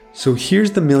So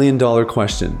here's the million-dollar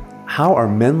question. How are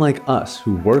men like us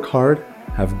who work hard,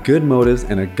 have good motives,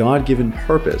 and a God-given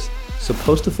purpose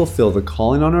supposed to fulfill the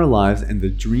calling on our lives and the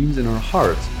dreams in our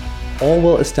hearts, all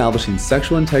while establishing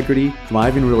sexual integrity,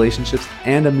 thriving relationships,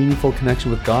 and a meaningful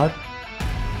connection with God?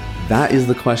 That is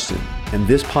the question, and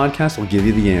this podcast will give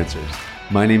you the answers.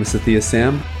 My name is Sathya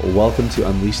Sam. Welcome to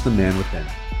Unleash the Man Within.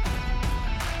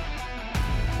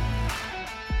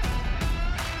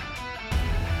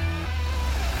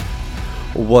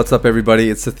 What's up, everybody?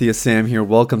 It's Sathya Sam here.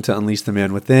 Welcome to Unleash the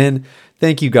Man Within.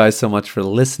 Thank you guys so much for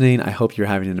listening. I hope you're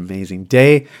having an amazing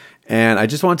day. And I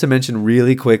just want to mention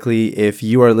really quickly, if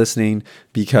you are listening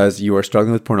because you are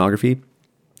struggling with pornography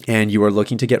and you are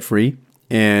looking to get free,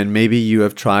 and maybe you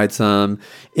have tried some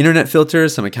internet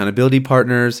filters, some accountability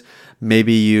partners,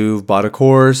 maybe you've bought a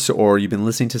course or you've been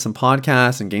listening to some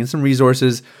podcasts and gained some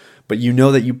resources, but you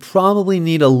know that you probably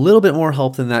need a little bit more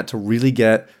help than that to really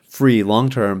get free long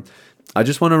term. I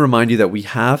just want to remind you that we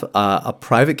have a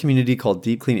private community called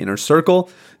Deep Clean Inner Circle.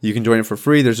 You can join it for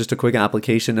free. There's just a quick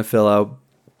application to fill out,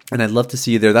 and I'd love to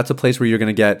see you there. That's a place where you're going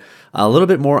to get a little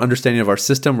bit more understanding of our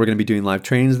system. We're going to be doing live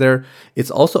trainings there.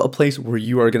 It's also a place where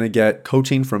you are going to get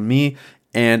coaching from me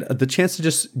and the chance to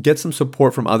just get some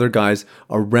support from other guys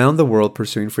around the world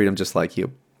pursuing freedom just like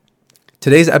you.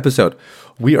 Today's episode,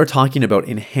 we are talking about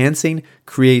enhancing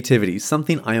creativity,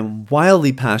 something I am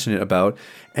wildly passionate about.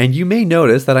 And you may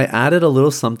notice that I added a little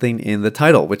something in the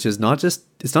title, which is not just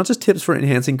tips for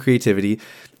enhancing creativity.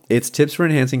 It's tips for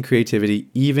enhancing creativity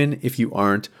even if you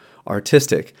aren't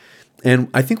artistic. And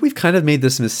I think we've kind of made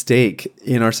this mistake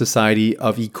in our society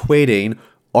of equating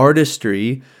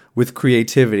artistry with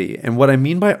creativity. And what I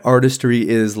mean by artistry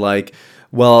is like,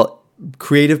 well,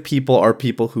 creative people are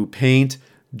people who paint,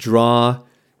 draw,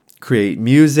 create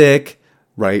music,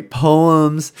 write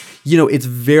poems. You know, it's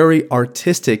very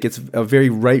artistic. It's a very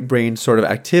right-brain sort of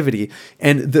activity.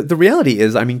 And the reality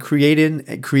is, I mean, creating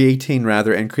and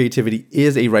creativity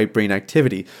is a right-brain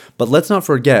activity. But let's not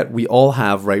forget, we all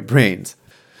have right brains.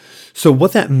 So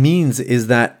what that means is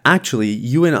that actually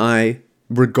you and I,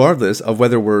 regardless of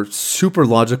whether we're super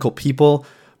logical people,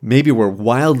 maybe we're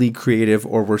wildly creative,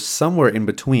 or we're somewhere in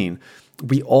between,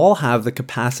 we all have the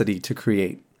capacity to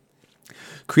create.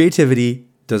 Creativity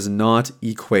does not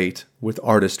equate with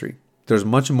artistry. There's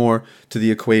much more to the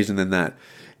equation than that.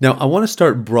 Now, I want to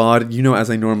start broad, as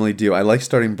I normally do. I like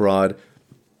starting broad,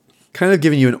 kind of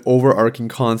giving you an overarching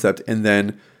concept and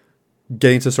then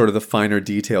getting to sort of the finer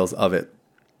details of it.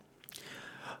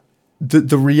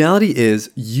 The reality is,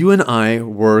 you and I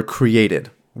were created.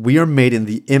 We are made in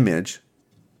the image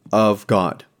of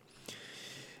God.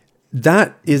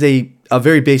 That is a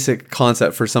very basic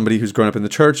concept for somebody who's grown up in the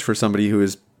church, for somebody who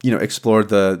has, explored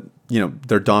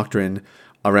their doctrine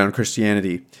around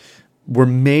Christianity. We're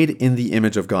made in the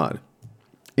image of God,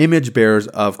 image bearers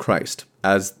of Christ,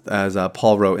 as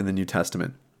Paul wrote in the New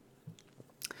Testament.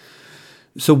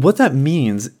 So what that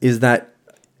means is that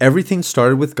everything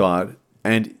started with God,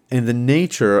 and the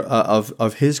nature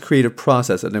of his creative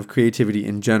process and of creativity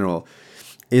in general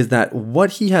is that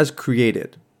what he has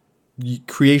created,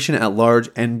 creation at large,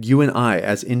 and you and I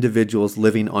as individuals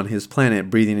living on his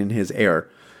planet, breathing in his air,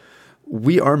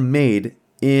 we are made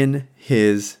in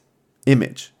his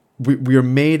image. We are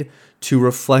made to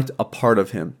reflect a part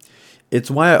of him.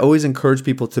 It's why I always encourage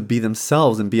people to be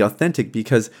themselves and be authentic,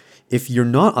 because if you're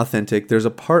not authentic, there's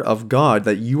a part of God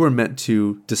that you are meant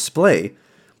to display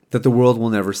that the world will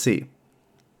never see.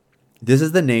 This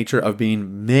is the nature of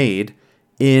being made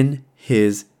in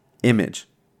his image.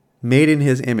 Made in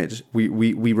his image.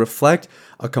 We reflect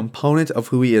a component of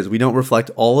who he is. We don't reflect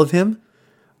all of him,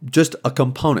 just a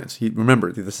component.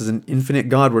 Remember, this is an infinite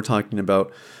God we're talking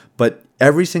about, but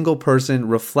every single person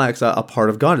reflects a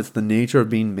part of God. It's the nature of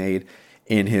being made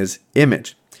in his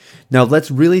image. Now,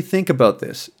 let's really think about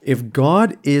this. If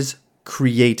God is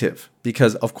creative,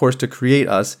 because of course to create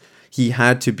us, he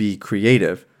had to be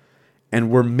creative,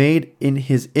 and we're made in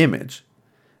his image,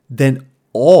 then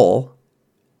all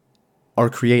are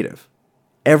creative.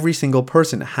 Every single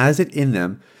person has it in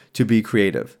them to be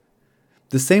creative.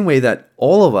 The same way that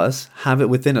all of us have it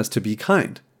within us to be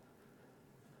kind.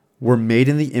 We're made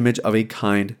in the image of a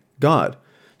kind God.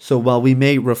 So while we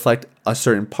may reflect a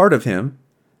certain part of him,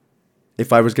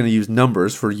 if I was going to use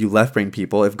numbers for you left-brain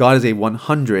people, if God is a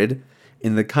 100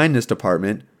 in the kindness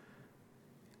department,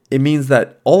 it means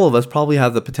that all of us probably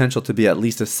have the potential to be at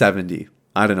least a 70.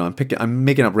 I don't know, I'm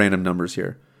making up random numbers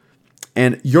here.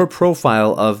 And your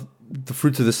profile of the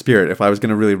fruits of the Spirit, if I was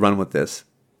going to really run with this,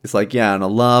 it's like, in a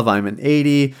love, I'm an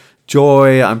 80.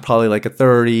 Joy, I'm probably like a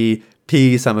 30.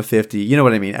 Peace, I'm a 50. You know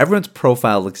what I mean? Everyone's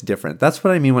profile looks different. That's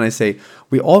what I mean when I say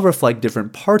we all reflect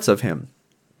different parts of him.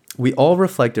 We all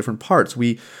reflect different parts.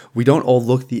 We don't all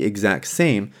look the exact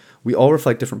same. We all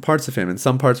reflect different parts of him, and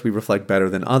some parts we reflect better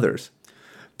than others.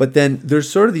 But then there's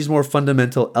sort of these more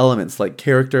fundamental elements like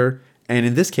character, and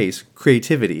in this case,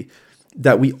 creativity,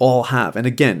 that we all have. And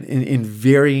again, in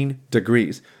varying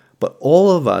degrees. But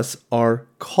all of us are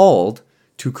called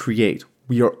to create.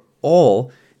 We are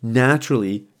all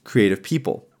naturally creative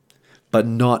people, but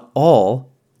not all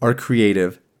are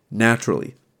creative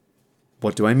naturally.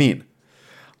 What do I mean?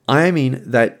 I mean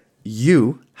that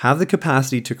you have the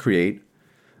capacity to create,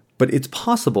 but it's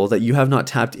possible that you have not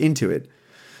tapped into it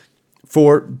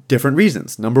for different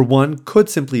reasons. Number one could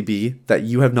simply be that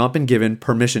you have not been given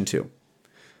permission to.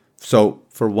 So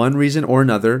for one reason or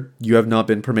another, you have not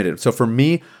been permitted. So for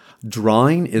me,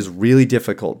 drawing is really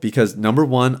difficult because number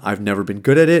one, I've never been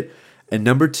good at it. And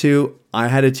number two, I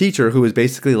had a teacher who was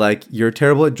basically like, you're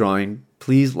terrible at drawing.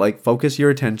 Please focus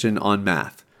your attention on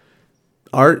math.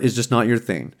 Art is just not your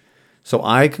thing. So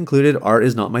I concluded art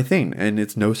is not my thing. And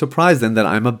it's no surprise then that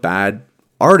I'm a bad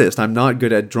artist. I'm not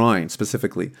good at drawing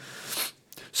specifically.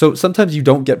 So sometimes you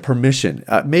don't get permission.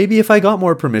 Maybe if I got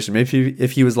more permission, maybe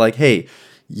if he was like, hey,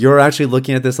 you're actually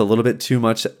looking at this a little bit too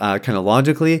much kind of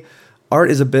logically.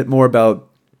 Art is a bit more about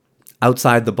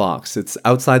outside the box. It's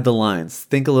outside the lines.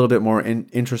 Think a little bit more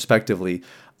introspectively.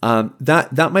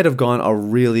 That might have gone a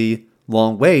really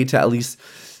long way to at least,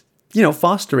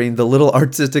 fostering the little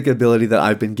artistic ability that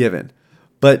I've been given.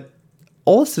 But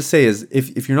all it's to say is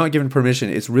if you're not given permission,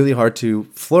 it's really hard to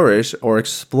flourish or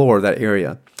explore that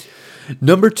area.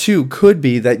 Number two could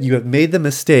be that you have made the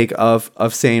mistake of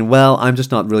saying, well, I'm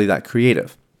just not really that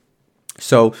creative.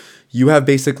 So you have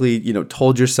basically,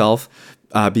 told yourself,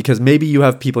 because maybe you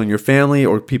have people in your family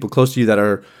or people close to you that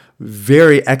are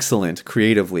very excellent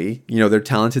creatively. They're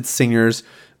talented singers,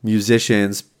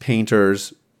 musicians,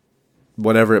 painters,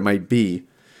 whatever it might be.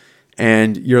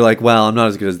 And you're like, well, I'm not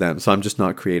as good as them, so I'm just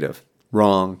not creative.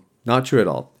 Wrong. Not true at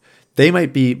all. They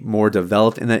might be more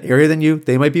developed in that area than you.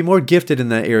 They might be more gifted in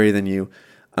that area than you.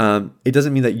 It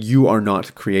doesn't mean that you are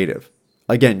not creative.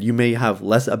 Again, you may have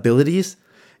less abilities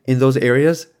in those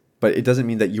areas, but it doesn't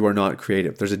mean that you are not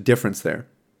creative. There's a difference there.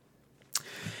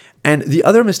 And the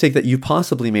other mistake that you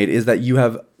possibly made is that you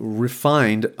have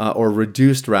refined or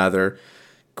reduced rather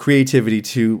creativity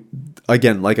to,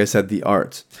 again, like I said, the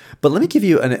arts. But let me give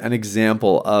you an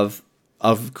example of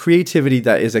creativity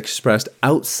that is expressed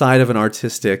outside of an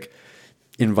artistic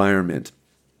environment.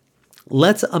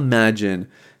 Let's imagine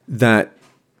that,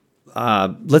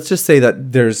 let's just say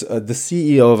that there's the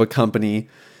CEO of a company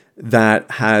that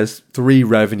has 3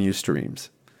 revenue streams.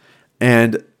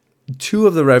 And 2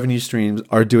 of the revenue streams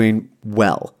are doing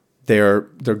well. They're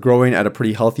growing at a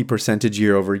pretty healthy percentage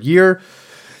year over year.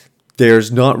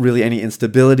 There's not really any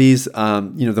instabilities.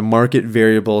 The market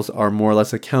variables are more or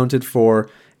less accounted for,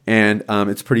 and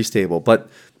it's pretty stable. But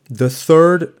the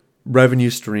 3rd revenue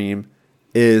stream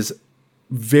is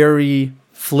very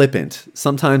flippant.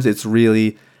 Sometimes it's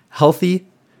really healthy.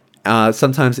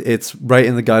 Sometimes it's right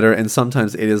in the gutter, and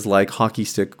sometimes it is like hockey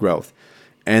stick growth.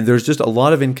 And there's just a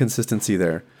lot of inconsistency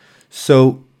there.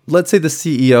 So let's say the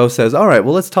CEO says, all right,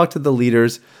 well, let's talk to the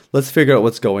leaders. Let's figure out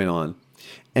what's going on.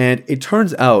 And it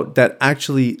turns out that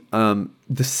actually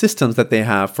the systems that they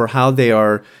have for how they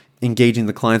are engaging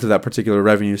the clients of that particular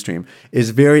revenue stream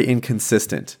is very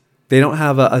inconsistent. They don't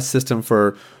have a system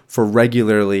for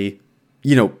regularly,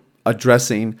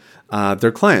 addressing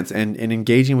their clients and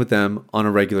engaging with them on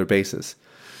a regular basis.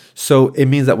 So it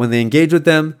means that when they engage with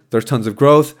them, there's tons of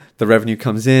growth, the revenue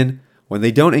comes in. When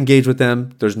they don't engage with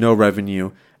them, there's no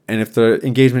revenue. And if the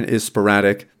engagement is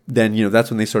sporadic, then that's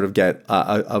when they sort of get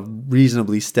a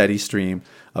reasonably steady stream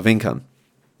of income.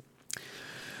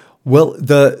 Well,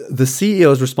 the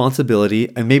CEO's responsibility,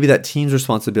 and maybe that team's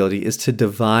responsibility, is to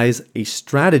devise a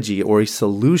strategy or a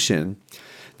solution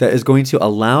that is going to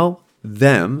allow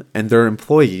them and their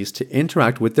employees to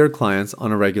interact with their clients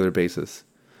on a regular basis.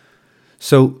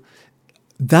 So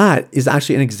that is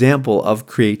actually an example of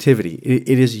creativity.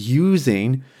 It is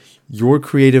using your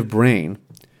creative brain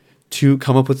to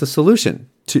come up with a solution,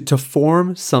 to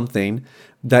form something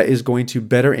that is going to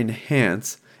better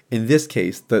enhance, in this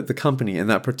case, the company and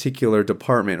that particular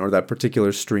department or that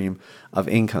particular stream of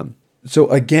income. So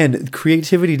again,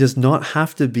 creativity does not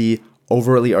have to be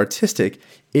overtly artistic.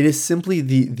 It is simply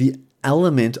the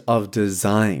element of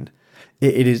design.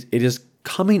 It is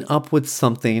coming up with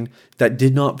something that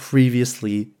did not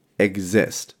previously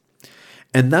exist.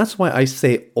 And that's why I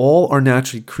say all are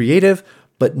naturally creative,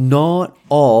 but not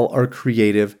all are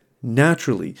creative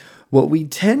naturally. What we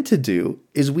tend to do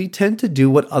is we tend to do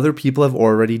what other people have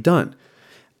already done.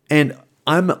 And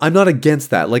I'm not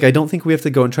against that. Like, I don't think we have to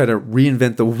go and try to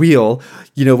reinvent the wheel,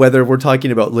 whether we're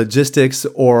talking about logistics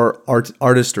or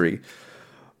artistry.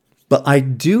 But I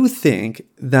do think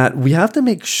that we have to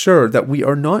make sure that we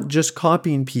are not just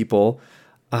copying people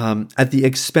at the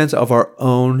expense of our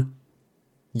own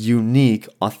unique,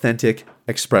 authentic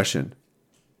expression.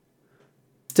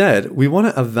 Instead, we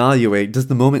want to evaluate, does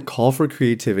the moment call for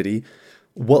creativity?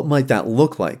 What might that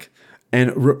look like?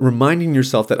 And reminding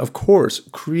yourself that, of course,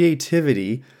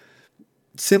 creativity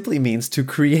simply means to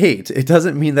create. It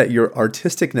doesn't mean that you're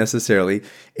artistic necessarily.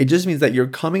 It just means that you're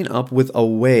coming up with a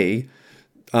way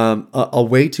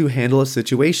to handle a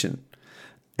situation.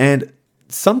 And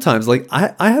sometimes, like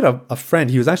I had a friend,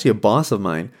 he was actually a boss of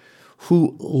mine,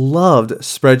 who loved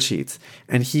spreadsheets,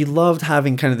 and he loved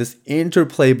having kind of this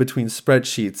interplay between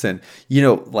spreadsheets and,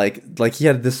 like he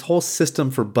had this whole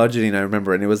system for budgeting, I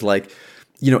remember, and it was like,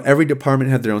 every department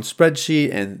had their own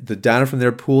spreadsheet, and the data from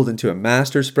there pooled into a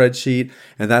master spreadsheet,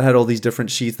 and that had all these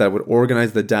different sheets that would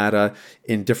organize the data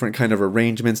in different kind of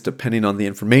arrangements depending on the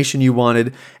information you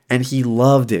wanted. And he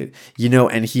loved it,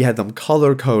 and he had them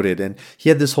color coded, and he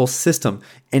had this whole system,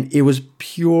 and it was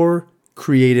pure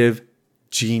creative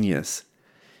genius.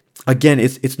 Again,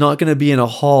 it's not going to be in a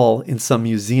hall in some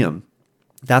museum.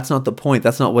 That's not the point.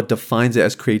 That's not what defines it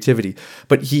as creativity.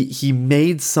 But he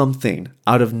made something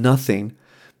out of nothing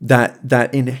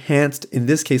that enhanced, in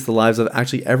this case, the lives of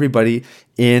actually everybody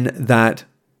in that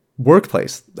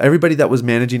workplace. Everybody that was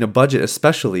managing a budget,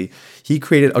 especially, he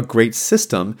created a great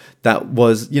system that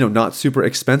was, not super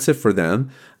expensive for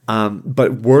them,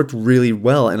 but worked really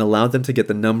well and allowed them to get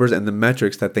the numbers and the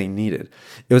metrics that they needed.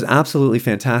 It was absolutely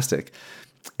fantastic.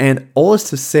 And all is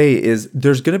to say is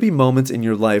there's going to be moments in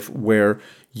your life where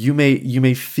you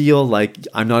may feel like,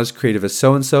 I'm not as creative as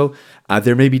so-and-so.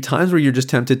 There may be times where you're just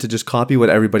tempted to just copy what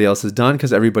everybody else has done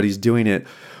because everybody's doing it.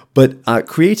 But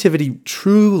creativity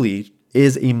truly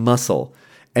is a muscle,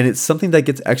 and it's something that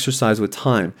gets exercised with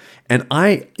time. And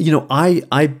I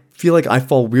feel like I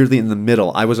fall weirdly in the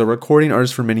middle. I was a recording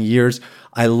artist for many years.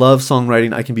 I love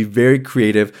songwriting. I can be very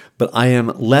creative, but I am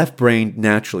left-brained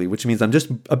naturally, which means I'm just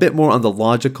a bit more on the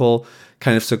logical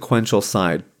kind of sequential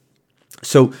side.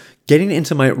 So getting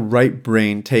into my right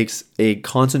brain takes a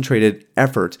concentrated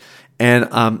effort, and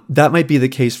that might be the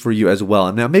case for you as well.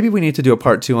 And now maybe we need to do a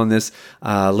part 2 on this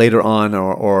later on,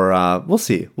 or we'll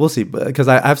see, because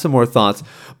I have some more thoughts.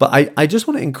 But I just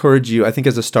want to encourage you, I think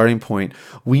as a starting point,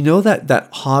 we know that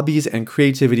hobbies and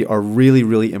creativity are really,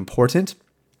 really important.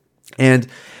 And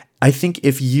I think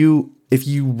if you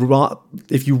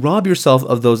rob yourself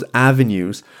of those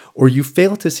avenues, or you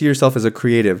fail to see yourself as a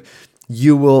creative,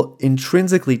 you will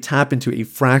intrinsically tap into a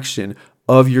fraction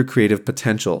of your creative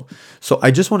potential. So I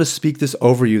just want to speak this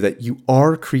over you, that you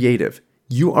are creative.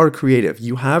 You are creative.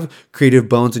 You have creative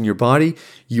bones in your body.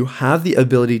 You have the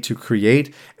ability to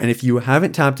create. And if you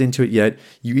haven't tapped into it yet,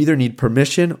 you either need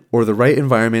permission or the right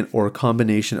environment, or a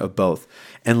combination of both.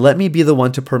 And let me be the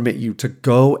one to permit you to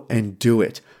go and do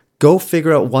it. Go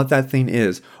figure out what that thing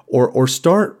is, or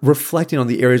start reflecting on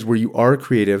the areas where you are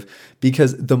creative,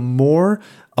 because the more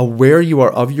aware you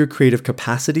are of your creative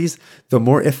capacities, the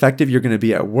more effective you're going to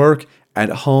be at work, at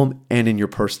home, and in your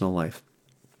personal life.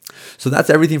 So that's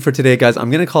everything for today, guys.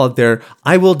 I'm going to call it there.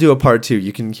 I will do a part 2.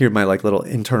 You can hear my little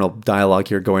internal dialogue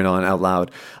here going on out loud.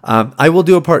 I will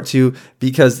do a part 2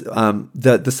 because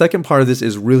the second part of this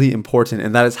is really important,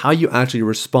 and that is how you actually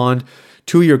respond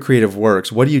to your creative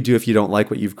works. What do you do if you don't like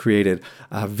what you've created?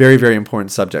 Very, very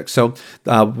important subject. So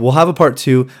we'll have a part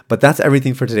 2, but that's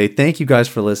everything for today. Thank you guys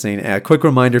for listening. A quick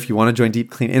reminder, if you want to join Deep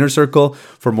Clean Inner Circle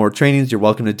for more trainings, you're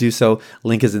welcome to do so.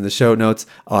 Link is in the show notes,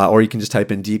 or you can just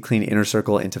type in Deep Clean Inner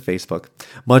Circle into Facebook.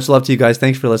 Much love to you guys.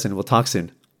 Thanks for listening. We'll talk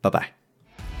soon. Bye-bye.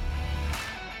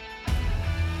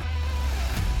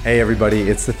 Hey everybody,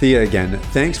 it's Sathya again.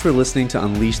 Thanks for listening to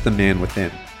Unleash the Man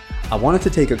Within. I wanted to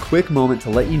take a quick moment to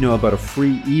let you know about a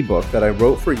free ebook that I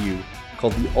wrote for you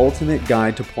called The Ultimate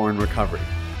Guide to Porn Recovery.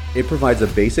 It provides a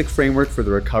basic framework for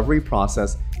the recovery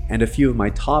process and a few of my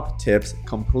top tips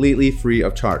completely free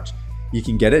of charge. You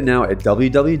can get it now at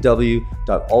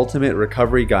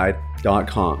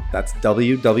www.ultimaterecoveryguide.com. That's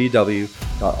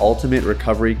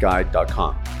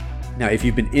www.ultimaterecoveryguide.com. Now, if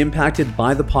you've been impacted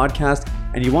by the podcast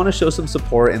and you want to show some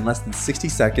support in less than 60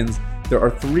 seconds, there are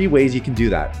 3 ways you can do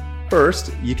that.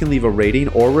 First, you can leave a rating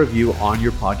or review on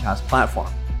your podcast platform.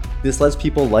 This lets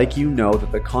people like you know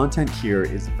that the content here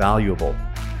is valuable.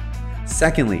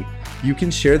 Secondly, you can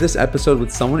share this episode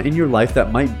with someone in your life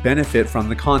that might benefit from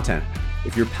the content.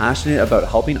 If you're passionate about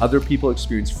helping other people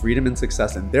experience freedom and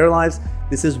success in their lives,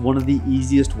 this is one of the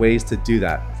easiest ways to do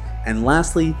that. And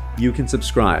lastly, you can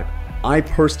subscribe. I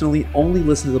personally only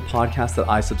listen to the podcasts that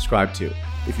I subscribe to.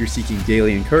 If you're seeking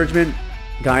daily encouragement,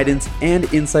 guidance,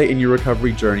 and insight in your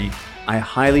recovery journey, I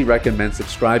highly recommend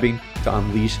subscribing to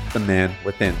Unleash the Man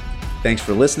Within. Thanks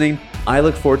for listening. I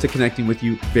look forward to connecting with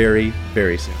you very,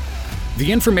 very soon.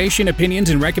 The information, opinions,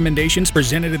 and recommendations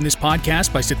presented in this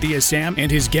podcast by Sathya Sam and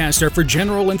his guests are for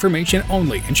general information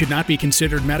only and should not be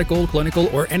considered medical, clinical,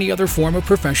 or any other form of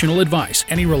professional advice.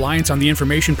 Any reliance on the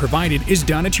information provided is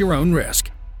done at your own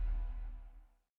risk.